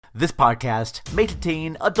This podcast may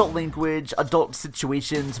contain adult language, adult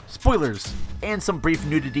situations, spoilers, and some brief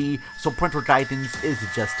nudity, so parental guidance is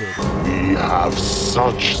suggested. We have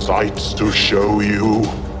such sights to show you.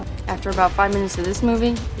 After about 5 minutes of this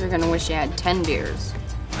movie, you're gonna wish you had 10 beers.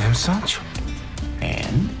 I'm Sancho.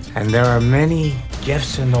 And there are many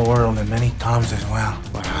gifts in the world and many Toms as well,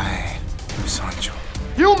 but I am Sancho.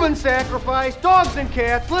 Human sacrifice, dogs and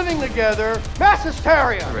cats living together, mass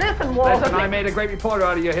hysteria. Listen, I made a great reporter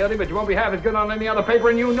out of you, Hildy, but you won't be half as good on any other paper,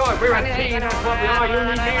 and you know it. We're a team, that's what we are. You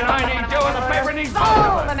need me, and I need you, and the paper needs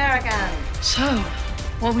all of us. So,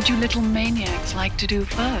 what would you little maniacs like to do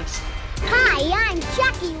first? Hi, I'm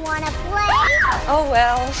Chucky. Wanna play? Oh,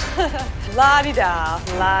 well. La-di-da,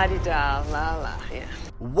 la-di-da, la-la, yeah.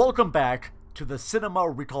 Welcome back to the Cinema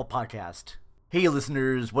Recall Podcast. Hey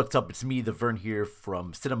listeners, what's up? It's me, the Vern here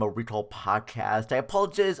from Cinema Recall Podcast. I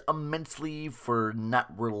apologize immensely for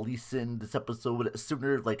not releasing this episode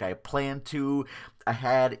sooner like I planned to. I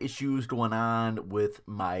had issues going on with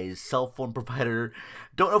my cell phone provider.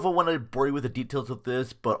 Don't know if I want to bore you with the details of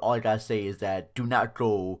this, but all I gotta say is that do not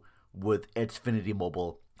go with Xfinity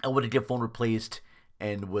Mobile. I wanted to get phone replaced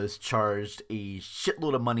and was charged a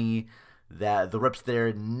shitload of money that the reps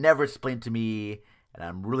there never explained to me. And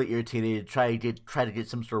I'm really irritated, try to get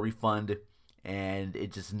some sort of refund, and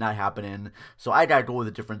it's just not happening. So I gotta go with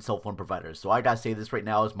a different cell phone provider. So I gotta say this right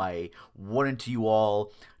now is my warning to you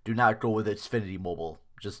all. Do not go with Xfinity Mobile.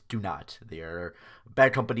 Just do not. They are a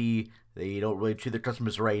bad company. They don't really treat their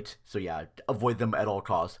customers right. So yeah, avoid them at all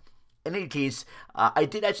costs. In any case, I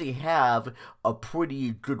did actually have a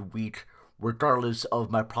pretty good week regardless of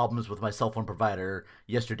my problems with my cell phone provider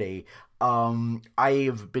yesterday.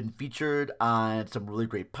 I've been featured on some really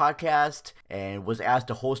great podcasts and was asked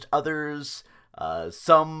to host others.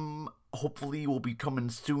 Some hopefully will be coming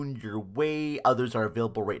soon your way. Others are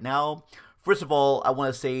available right now. First of all, I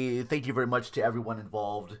want to say thank you very much to everyone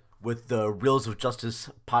involved with the Reels of Justice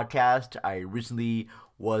podcast. I recently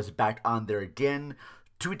was back on there again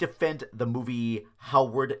to defend the movie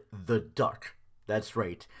Howard the Duck. That's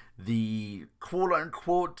right. The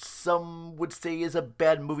quote-unquote, some would say is a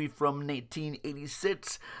bad movie from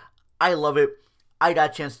 1986. I love it. I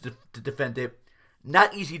got a chance to defend it.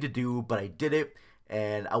 Not easy to do, but I did it.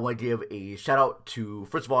 And I want to give a shout-out to,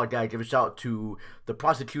 first of all, I got to give a shout-out to the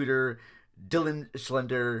prosecutor, Dylan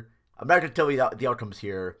Schlender. I'm not going to tell you the outcomes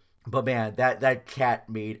here, but man, that cat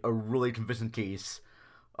made a really convincing case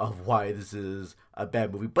of why this is a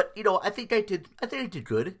bad movie. But, you know, I think I did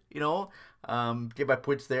good, you know. Give my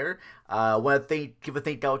points there. I want to give a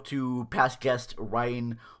thank out to past guest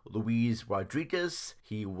Ryan Luis Rodriguez.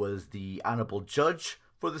 He was the honorable judge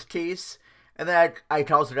for this case. And then I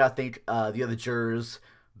also got to thank the other jurors,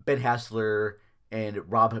 Ben Hassler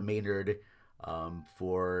and Rob Maynard,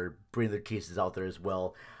 for bringing their cases out there as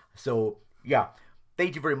well. So, yeah,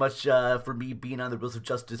 thank you very much for me being on the Reels of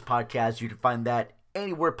Justice podcast. You can find that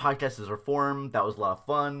anywhere podcasts are formed. That was a lot of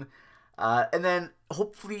fun. And then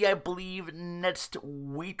hopefully, I believe next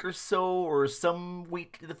week or so, or some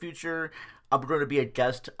week in the future, I'm going to be a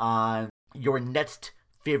guest on your next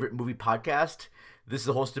favorite movie podcast. This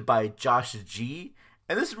is hosted by Josh G.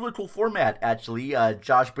 And this is a really cool format, actually.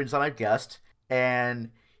 Josh brings on a guest,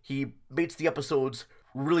 and he makes the episodes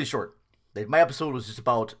really short. Like, my episode was just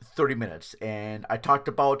about 30 minutes, and I talked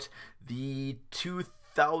about the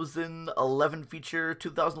 2011 feature,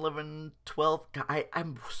 2011-12.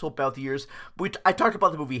 I'm so bad with the years. But I talked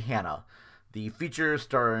about the movie Hannah, the feature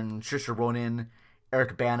starring Saoirse Ronan,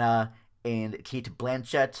 Eric Bana, and Kate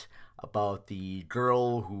Blanchett, about the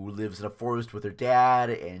girl who lives in a forest with her dad,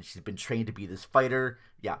 and she's been trained to be this fighter.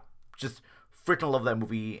 Yeah, just freaking love that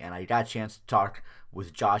movie, and I got a chance to talk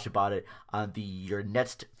with Josh about it on the Your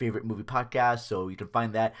Next Favorite Movie podcast, so you can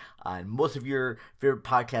find that on most of your favorite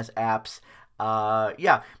podcast apps.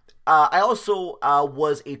 I also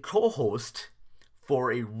was a co-host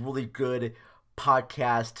for a really good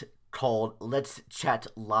podcast called Let's Chat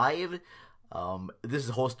Live. This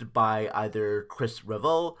is hosted by either Chris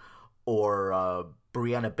Revel or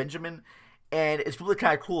Brianna Benjamin, and it's really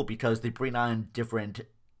kind of cool because they bring on different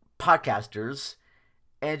podcasters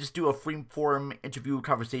and just do a free-form interview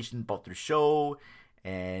conversation about their show,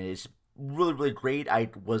 and it's really, really great. I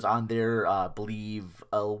was on there, I believe,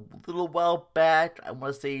 a little while back. I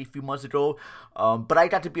want to say a few months ago. But I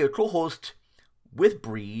got to be a co-host with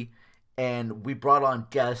Bree, and we brought on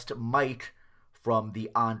guest Mike from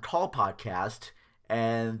the On Call podcast,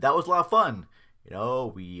 and that was a lot of fun. You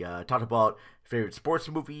know, we talked about favorite sports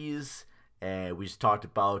movies, and we just talked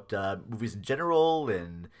about movies in general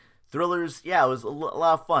and thrillers. Yeah, it was a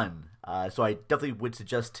lot of fun. So I definitely would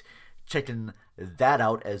suggest checking that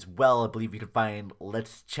out as well. I believe you can find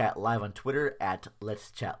Let's Chat Live on Twitter at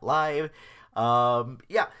Let's Chat Live.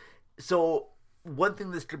 So one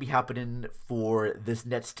thing that's going to be happening for this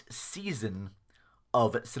next season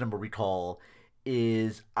of Cinema Recall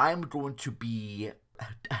is I'm not going to be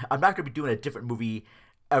doing a different movie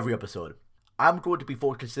every episode. I'm going to be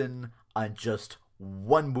focusing on just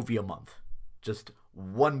one movie a month. Just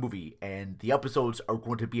one movie, and the episodes are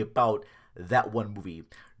going to be about that one movie.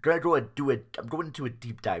 I'm going into a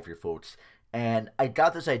deep dive here, folks, and I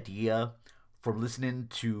got this idea from listening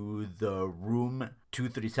to the Room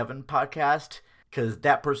 237 podcast, because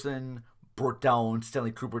that person broke down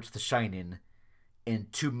Stanley Kubrick's The Shining in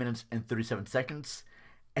 2 minutes and 37 seconds,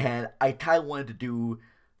 and I kind of wanted to do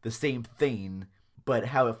the same thing, but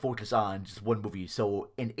have it focus on just one movie.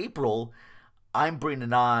 So in April, I'm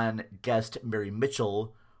bringing on guest Mary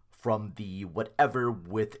Mitchell from the Whatever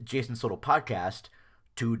with Jason Soto podcast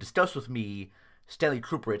to discuss with me Stanley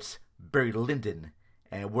Kubrick's Barry Lyndon.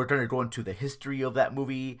 And we're going to go into the history of that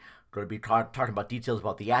movie. We're going to be talking about details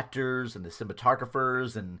about the actors and the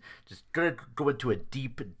cinematographers, and just going to go into a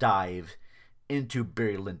deep dive into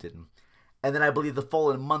Barry Lyndon. And then I believe the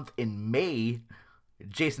following month in May,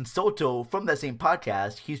 Jason Soto from that same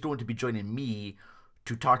podcast, he's going to be joining me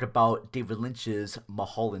to talk about David Lynch's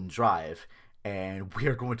Mulholland Drive. And we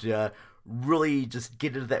are going to really just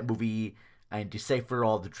get into that movie and decipher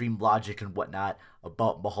all the dream logic and whatnot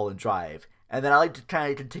about Mulholland Drive. And then I like to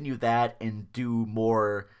kind of continue that and do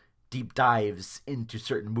more deep dives into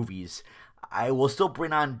certain movies. I will still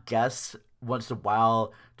bring on guests once in a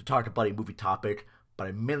while to talk about a movie topic, but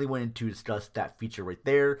I mainly wanted to discuss that feature right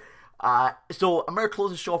there. So I'm going to close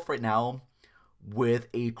the show off right now with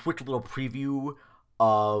a quick little preview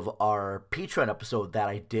of our Patreon episode that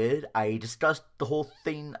I did. I discussed the whole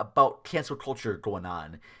thing about cancel culture going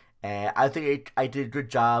on, and I think I did a good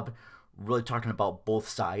job really talking about both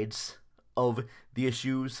sides of the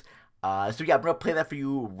issues. I'm going to play that for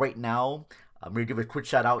you right now. I'm going to give a quick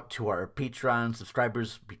shout out to our Patreon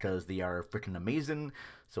subscribers because they are freaking amazing.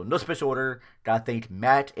 So no special order. Gotta thank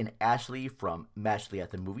Matt and Ashley from Mashley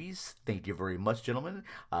at the Movies. Thank you very much, gentlemen.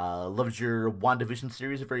 Loved your WandaVision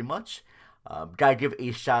series very much. Gotta give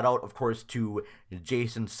a shout out, of course, to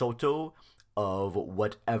Jason Soto of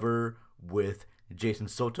Whatever with Jason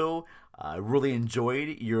Soto. I really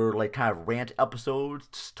enjoyed your kind of rant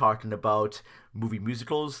episodes talking about movie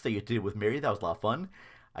musicals that you did with Mary. That was a lot of fun.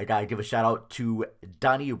 I gotta give a shout out to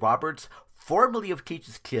Donnie Roberts, formerly of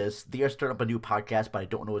Cage's Kiss. They are starting up a new podcast, but I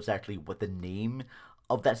don't know exactly what the name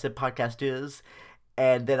of that said podcast is.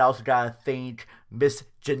 And then I also gotta thank Miss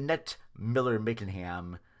Jeanette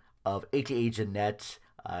Miller-Mickenham of AKA Jeanette.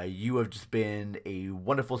 You have just been a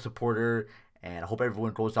wonderful supporter, and I hope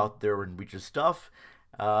everyone goes out there and reads your stuff.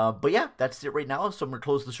 But yeah, that's it right now. So I'm going to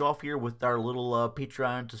close the show off here with our little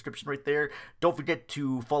Patreon description right there. Don't forget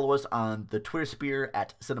to follow us on the Twitter sphere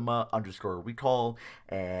at cinema_recall.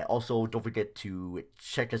 And also don't forget to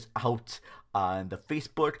check us out on the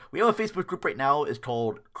Facebook. We have a Facebook group right now. It's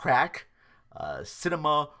called Crack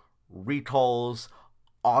Cinema Recall's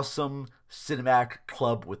Awesome Cinematic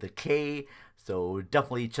Club with a K. So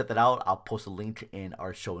definitely check that out. I'll post a link in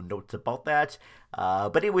our show notes about that.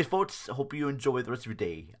 But anyways, folks, hope you enjoy the rest of your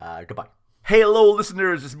day. Goodbye. Hey, hello,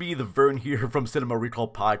 listeners. It's me, the Vern, here from Cinema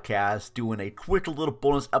Recall Podcast, doing a quick little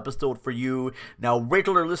bonus episode for you. Now,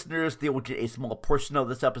 regular listeners, they will get a small portion of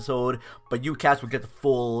this episode, but you cats will get the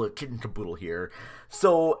full kit and caboodle here.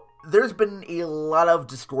 So there's been a lot of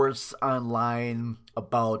discourse online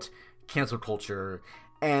about cancel culture,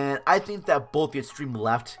 and I think that both the extreme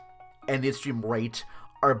left and the extreme right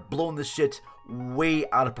are blowing this shit way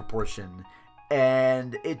out of proportion,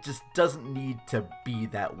 and it just doesn't need to be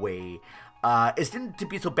that way. It's getting to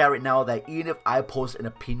be so bad right now that even if I post an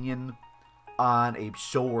opinion on a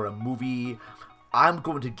show or a movie, I'm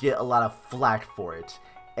going to get a lot of flack for it,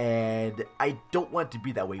 and I don't want it to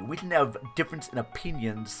be that way. We can have difference in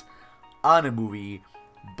opinions on a movie,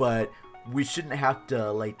 but we shouldn't have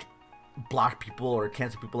to block people or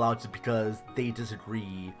cancel people out just because they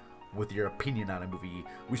disagree with your opinion on a movie.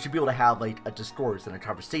 We should be able to have a discourse and a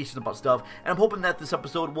conversation about stuff, and I'm hoping that this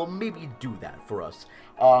episode will maybe do that for us.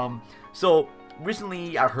 So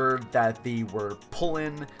recently I heard that they were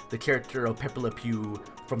pulling the character of Pepe Le Pew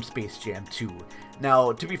from Space Jam 2.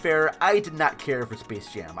 Now, to be fair, I did not care for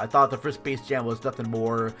Space Jam. I thought the first Space Jam was nothing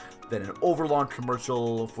more than an overlong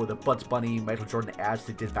commercial for the Bugs Bunny Michael Jordan ads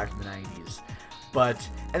they did back in the 90s.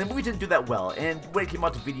 And the movie didn't do that well, and when it came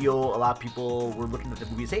out to video, a lot of people were looking at the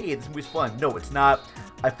movie as, hey, this movie's fun. No, it's not.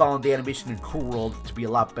 I found the animation in Cool World to be a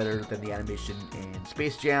lot better than the animation in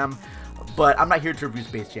Space Jam, but I'm not here to review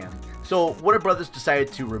Space Jam. So Warner Brothers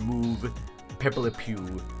decided to remove Pepe Le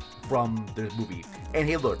Pew from the movie. And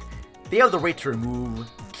hey, look, they have the right to remove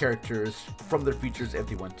characters from their features if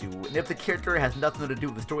they want to. And if the character has nothing to do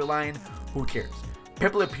with the storyline, who cares?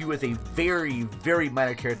 Pepe Le Pew is a very, very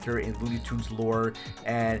minor character in Looney Tunes lore,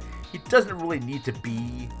 and he doesn't really need to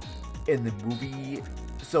be in the movie,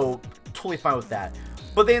 so totally fine with that.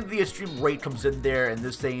 But then the extreme right comes in there and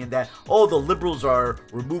they're saying that, oh, the liberals are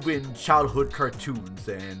removing childhood cartoons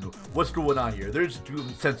and what's going on here? They're just doing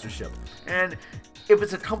censorship. And if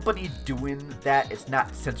it's a company doing that, it's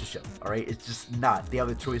not censorship, alright? It's just not. They have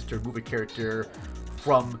the choice to remove a character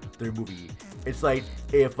from their movie. It's like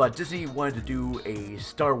if Disney wanted to do a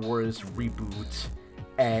Star Wars reboot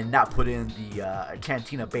and not put in the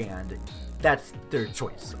Cantina band, that's their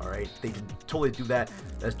choice, alright? They can totally do that.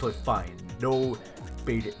 That's totally fine. No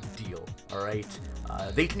big deal, alright?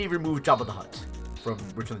 They can even remove Jabba the Hutt from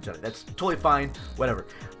Return of the Jedi. That's totally fine, whatever.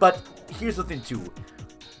 But here's the thing too.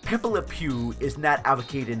 Pepe Le Pew is not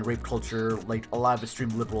advocating rape culture like a lot of extreme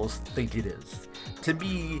liberals think it is. To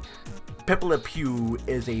me, Pepe Le Pew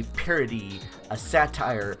is a parody, a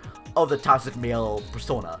satire of the toxic male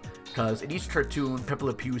persona. Because in each cartoon, Pepe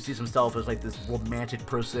Le Pew sees himself as like this romantic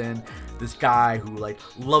person, this guy who like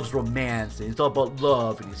loves romance, and it's all about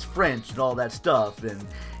love, and he's French and all that stuff. And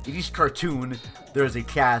in each cartoon, there's a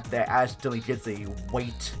cat that accidentally gets a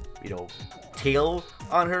white, tail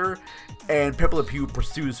on her, and Pepe Le Pew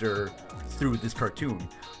pursues her through this cartoon.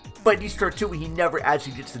 But in each cartoon, he never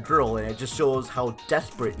actually gets the girl, and it just shows how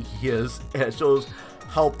desperate he is, and it shows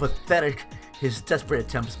how pathetic his desperate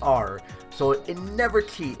attempts are. So it never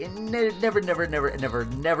appeared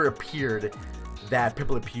that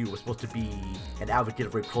Pepe Le Pew was supposed to be an advocate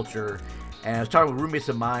of rape culture. And I was talking with roommates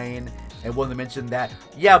of mine, and one of them mentioned that,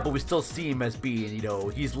 yeah, but we still see him as being,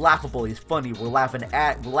 he's laughable, he's funny, we're laughing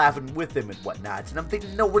with him and whatnot. And I'm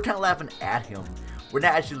thinking, no, we're kind of laughing at him. We're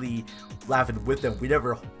not actually laughing with him. We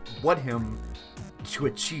never want him to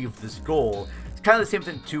achieve this goal. It's kind of the same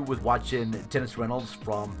thing too with watching Dennis Reynolds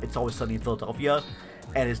from It's Always Sunny in Philadelphia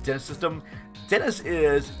and his Dennis system. Dennis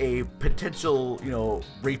is a potential,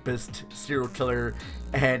 rapist, serial killer,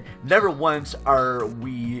 and never once are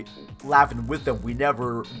we laughing with him. We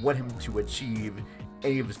never want him to achieve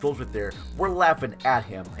any of his goals right there. We're laughing at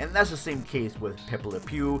him, and that's the same case with Pepe Le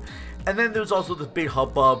Pew. And then there's also this big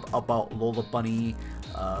hubbub about Lola Bunny.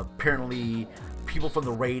 Apparently, people from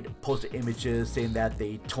the right posted images saying that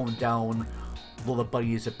they toned down Lola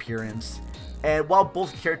Bunny's appearance. And while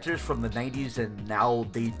both characters from the 90s and now,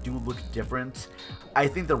 they do look different, I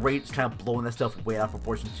think the rate's kind of blowing that stuff way out of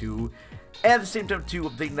proportion too. And at the same time too,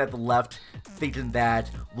 I'm thinking that the left, thinking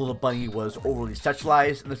that Lola Bunny was overly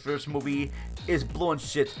sexualized in the first movie, is blowing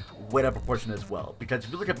shit way out of proportion as well. Because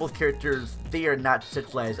if you look at both characters, they are not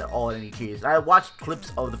sexualized at all in any case. And I watched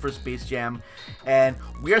clips of the first Space Jam, and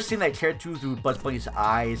we are seeing that character through Bugs Bunny's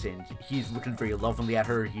eyes, and he's looking very lovingly at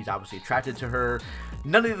her. He's obviously attracted to her.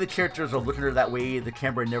 None of the characters are looking at her that way. The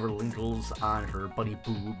camera never lingers on her bunny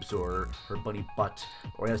boobs or her bunny butt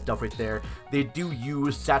or that stuff right there. They do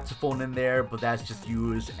use saxophone in there, but that's just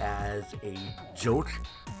used as a joke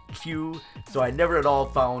cue. So I never at all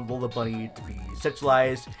found Lola Bunny to be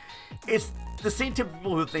sexualized. It's the same type of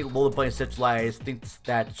people who think Lola Bunny is sexualized thinks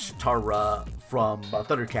that Chitara from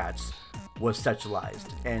Thundercats was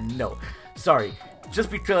sexualized. And no, sorry. Just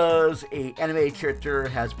because a anime character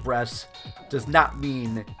has breasts does not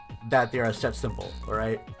mean that they're a sex symbol,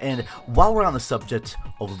 alright? And while we're on the subject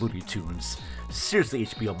of Looney Tunes, seriously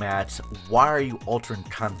HBO Max, why are you altering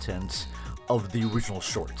content of the original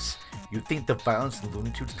shorts? You think the violence in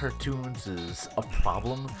Looney Tunes cartoons is a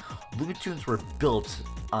problem? Looney Tunes were built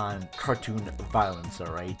on cartoon violence,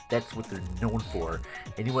 alright? That's what they're known for.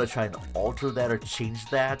 And you want to try and alter that or change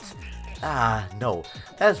that? No.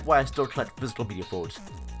 That is why I still collect physical media photos.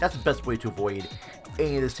 That's the best way to avoid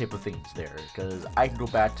any of this type of things there, because I can go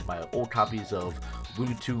back to my old copies of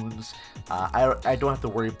Looney Tunes. I don't have to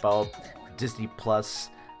worry about Disney Plus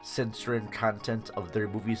censoring content of their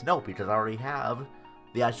movies. No, because I already have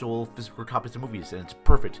the actual physical copies of movies, and it's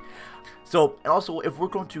perfect. So, and also, if we're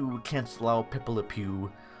going to cancel out Pepe Le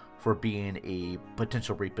Pew for being a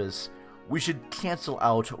potential rapist, we should cancel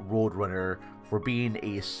out Roadrunner for being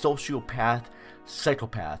a sociopath,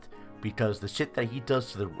 psychopath, because the shit that he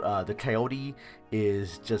does to the coyote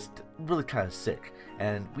is just really kind of sick,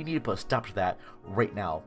 and we need to put a stop to that right now.